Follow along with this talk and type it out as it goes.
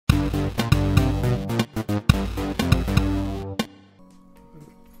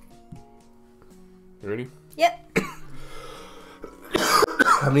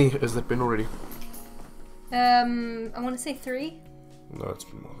many has that been already? I want to say 3. No, it's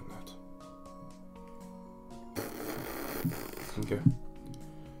been more than that. Okay.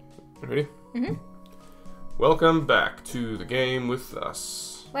 Ready? Mm-hmm. Welcome back to the game with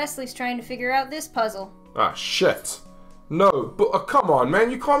us. Wesley's trying to figure out this puzzle. Ah, shit. No, but come on,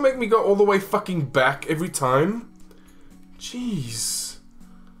 man. You can't make me go all the way fucking back every time. Jeez.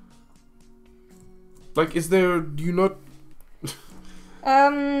 Like, is there... Do you not...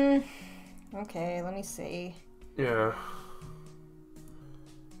 Okay, let me see. Yeah.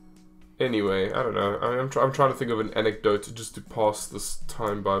 Anyway, I don't know. I'm trying to think of an anecdote just to pass this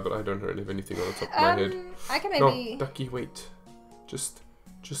time by, but I don't really have anything on the top of my head. I can maybe... No, Ducky, wait. Just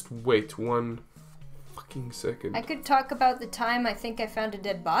wait 1 fucking second. I could talk about the time I think I found a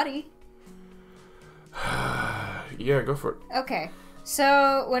dead body. Yeah, go for it. Okay.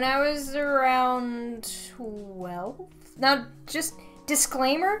 So, when I was around 12... Now, just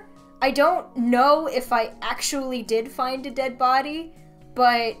disclaimer, I don't know if I actually did find a dead body,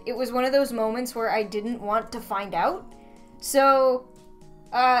 but it was one of those moments where I didn't want to find out. So,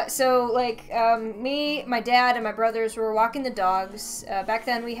 me, my dad, and my brothers were walking the dogs. Back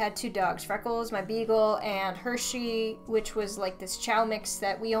then we had 2 dogs, Freckles, my beagle, and Hershey, which was like this chow mix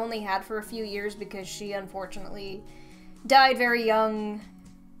that we only had for a few years because she unfortunately died very young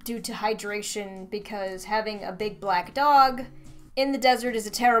due to hydration, because having a big black dog in the desert is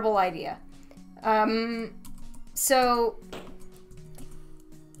a terrible idea.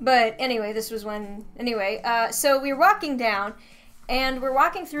 But anyway, this was when... Anyway, so we were walking down, and we're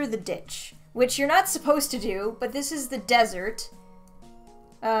walking through the ditch, which you're not supposed to do, but this is the desert.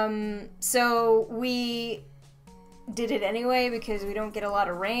 So we did it anyway because we don't get a lot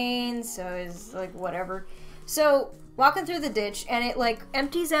of rain, so it's like whatever. So, walking through the ditch, and it like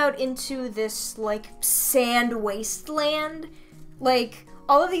empties out into this like sand wasteland. Like,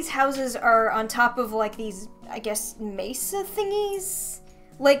 all of these houses are on top of like these, I guess, mesa thingies.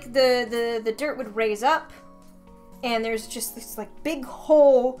 Like, the dirt would raise up, and there's just this, like, big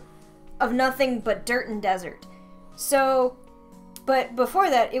hole of nothing but dirt and desert. So, but before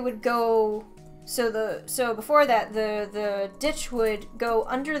that, it would go... So before that, the ditch would go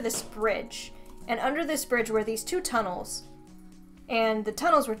under this bridge. And under this bridge were these 2 tunnels. And the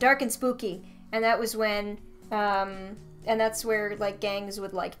tunnels were dark and spooky. And that was when... and that's where, like, gangs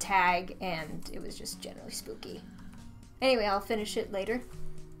would, like, tag, and it was just generally spooky. Anyway, I'll finish it later.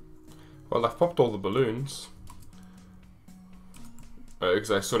 Well, I've popped all the balloons.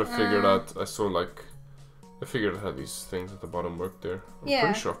 Because I sort of figured out, I figured out how these things at the bottom worked there. I'm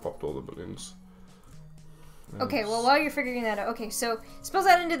pretty sure I've popped all the balloons. And okay, well, while you're figuring that out, okay, so it spills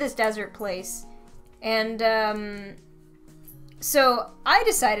out into this desert place, and, so I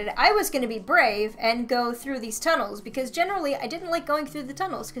decided I was going to be brave and go through these tunnels, because generally I didn't like going through the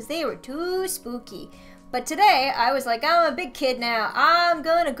tunnels, because they were too spooky. But today, I was like, I'm a big kid now. I'm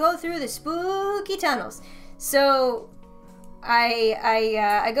gonna go through the spooky tunnels. So,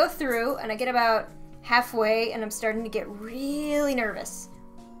 I go through, and I get about halfway, and I'm starting to get really nervous.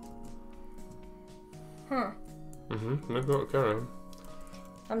 No, go carry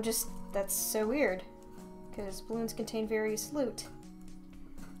on. That's so weird. Because balloons contain various loot.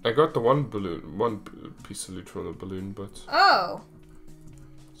 I got the one piece of loot from the balloon, but... Oh!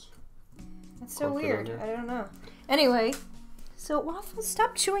 That's so weird. I don't know. Anyway, so Waffle,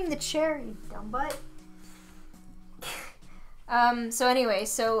 stop chewing the chair, you dumb butt. So anyway,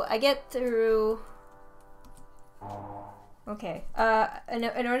 so I get through... Okay. In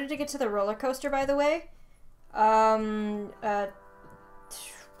order to get to the roller coaster, by the way,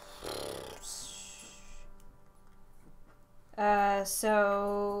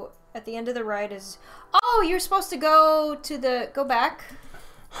 so at the end of the ride is... Oh, you're supposed to go back?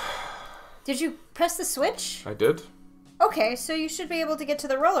 Did you press the switch? I did. Okay, so you should be able to get to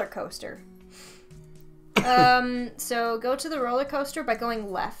the roller coaster. So go to the roller coaster by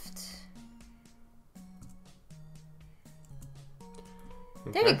going left.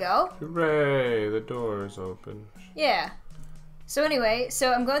 Okay. There you go. Hooray, the door is open. Yeah. So anyway,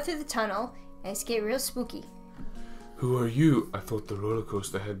 so I'm going through the tunnel, and it's getting real spooky. Who are you? I thought the roller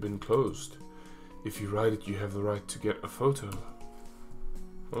coaster had been closed. If you ride it, you have the right to get a photo.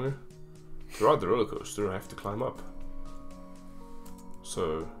 Okay. To ride the roller coaster, I have to climb up.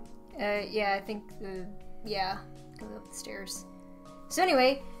 So... yeah, I think, yeah, go up the stairs. So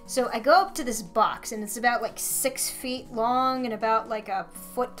anyway, so I go up to this box, and it's about, like, 6 feet long and about, like, a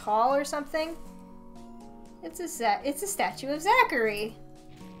foot tall or something. It's a statue of Zachary.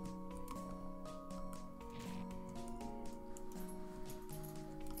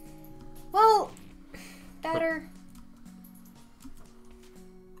 Well, better.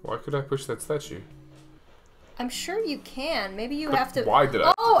 Why could I push that statue? I'm sure you can. Maybe you But have to. why did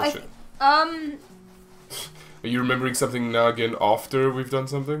I push it? Um. Are you remembering something now again after we've done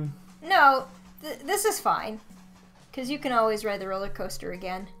something? No, this is fine. Because you can always ride the roller coaster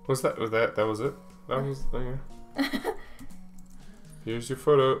again. That was it? That was... Oh, yeah. Here's your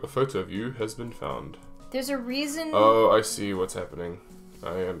photo. A photo of you has been found. There's a reason... Oh, I see what's happening.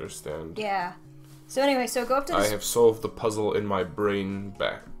 I understand. Yeah. So anyway, so go up to this... I have solved the puzzle in my brain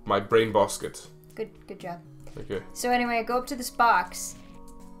basket. Good job. Okay. So anyway, I go up to this box.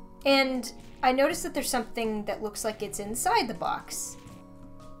 And I notice that there's something that looks like it's inside the box.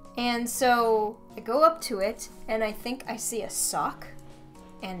 And so I go up to it, and I think I see a sock.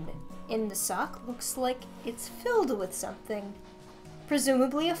 And in the sock looks like it's filled with something.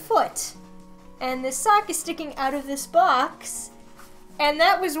 Presumably a foot. And this sock is sticking out of this box. And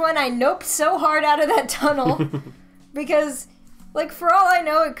that was when I noped so hard out of that tunnel. Because, like, for all I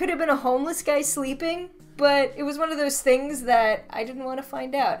know, it could have been a homeless guy sleeping. But it was one of those things that I didn't want to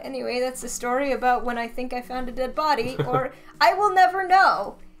find out. Anyway, that's the story about when I think I found a dead body. Or I will never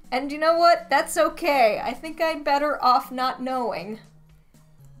know. And you know what? That's okay. I think I'm better off not knowing.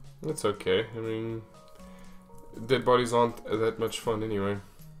 That's okay. I mean, dead bodies aren't that much fun anyway.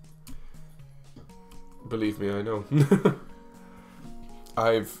 Believe me, I know.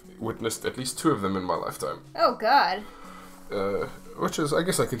 I've witnessed at least 2 of them in my lifetime. Oh, God. Which is, I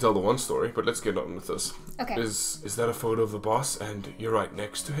guess I can tell the one story, but let's get on with this. Okay. Is that a photo of the boss and you're right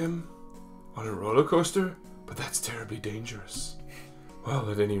next to him? On a roller coaster? But that's terribly dangerous.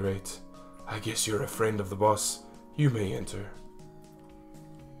 Well, at any rate, I guess you're a friend of the boss. You may enter.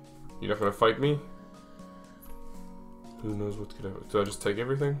 You're not gonna fight me? Who knows what could happen? Do I just take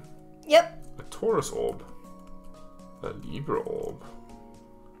everything? Yep. A Taurus orb. A Libra orb.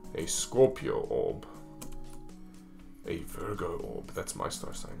 A Scorpio orb. A Virgo orb. That's my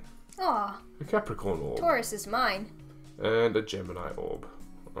star sign. Aw. A Capricorn orb. Taurus is mine. And a Gemini orb.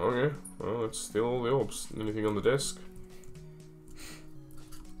 Okay, well, let's steal all the orbs. Anything on the desk?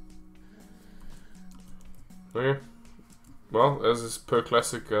 Okay. Well, as is per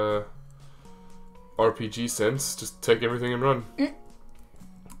classic RPG sense, just take everything and run.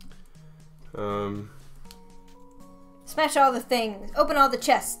 Smash all the things. Open all the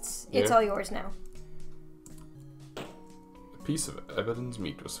chests. It's Yeah. all yours now. A piece of Evelyn's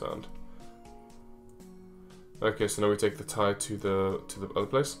meat was found. Okay, so now we take the tie to the other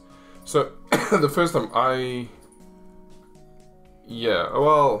place. So the first time I'm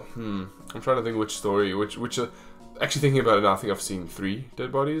trying to think which story, actually thinking about it now, I think I've seen 3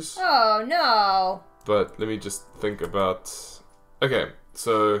 dead bodies. Oh, no. But let me just think about... Okay,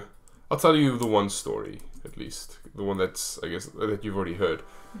 so I'll tell you the one story, at least. The one that's, I guess, that you've already heard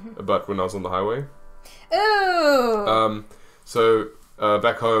about when I was on the highway. Ooh. So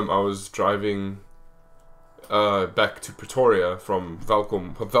back home, I was driving back to Pretoria from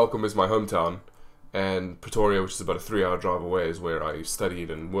Velkom. Velkom is my hometown, and Pretoria, which is about a 3-hour drive away, is where I studied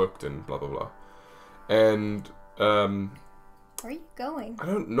and worked and blah blah blah. And where are you going? I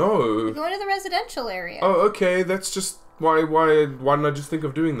don't know. You're going to the residential area. Oh, okay. That's just why didn't I just think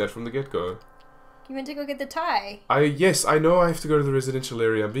of doing that from the get-go? You went to go get the tie. Yes, I know I have to go to the residential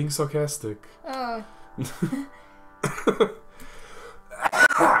area. I'm being sarcastic. Oh.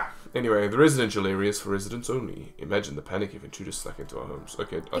 Anyway, the residential area is for residents only. Imagine the panic if intruders snuck into our homes.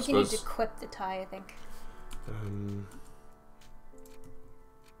 Okay, I think you need suppose... to equip the tie, I think.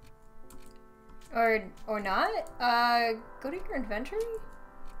 Or not? Go to your inventory?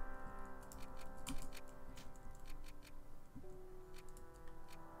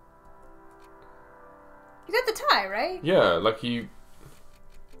 You got the tie, right? Yeah, like you...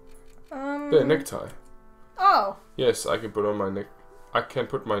 The necktie. Oh. Yes, I can put on my neck... I can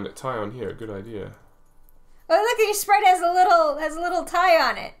put my tie on here. Good idea. Oh, look, your Sprite has a little tie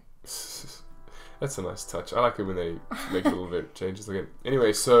on it. That's a nice touch. I like it when they make little bit changes again.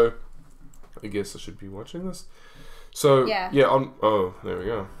 Anyway, so... I guess I should be watching this. So, yeah oh, there we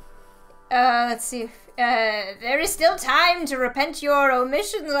go. Let's see. There is still time to repent your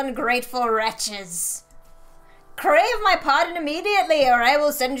omissions, ungrateful wretches. Crave my pardon immediately, or I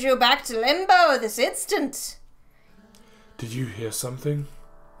will send you back to limbo this instant. Did you hear something?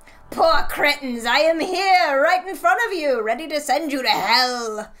 Poor cretins, I am here, right in front of you, ready to send you to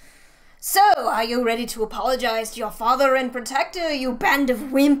hell. So, are you ready to apologize to your father and protector, you band of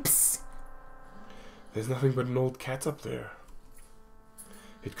wimps? There's nothing but an old cat up there.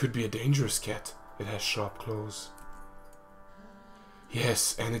 It could be a dangerous cat. It has sharp claws.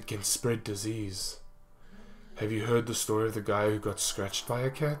 Yes, and it can spread disease. Have you heard the story of the guy who got scratched by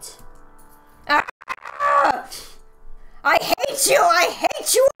a cat? Ah! I hate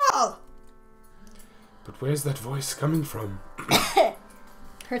you But where's that voice coming from?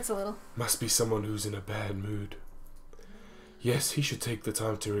 Hurts a little. Must be someone who's in a bad mood. Yes, he should take the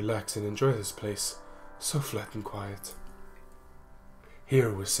time to relax and enjoy this place. So flat and quiet.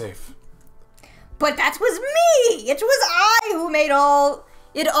 Here we're safe. But that was me! It was I who made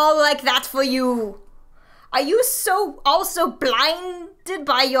it all like that for you. Are you so also blinded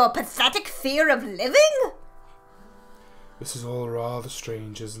by your pathetic fear of living? This is all rather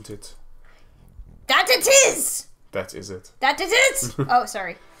strange, isn't it? That it is! That is it. That it is! Oh,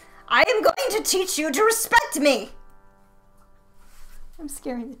 sorry. I am going to teach you to respect me! I'm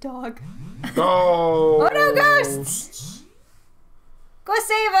scaring the dog. Oh! Oh no, ghosts! Go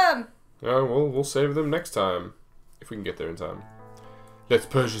save him! Yeah, well, we'll save them next time. If we can get there in time. Let's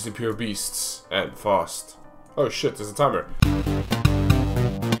purge these impure beasts. And fast. Oh shit, there's a timer.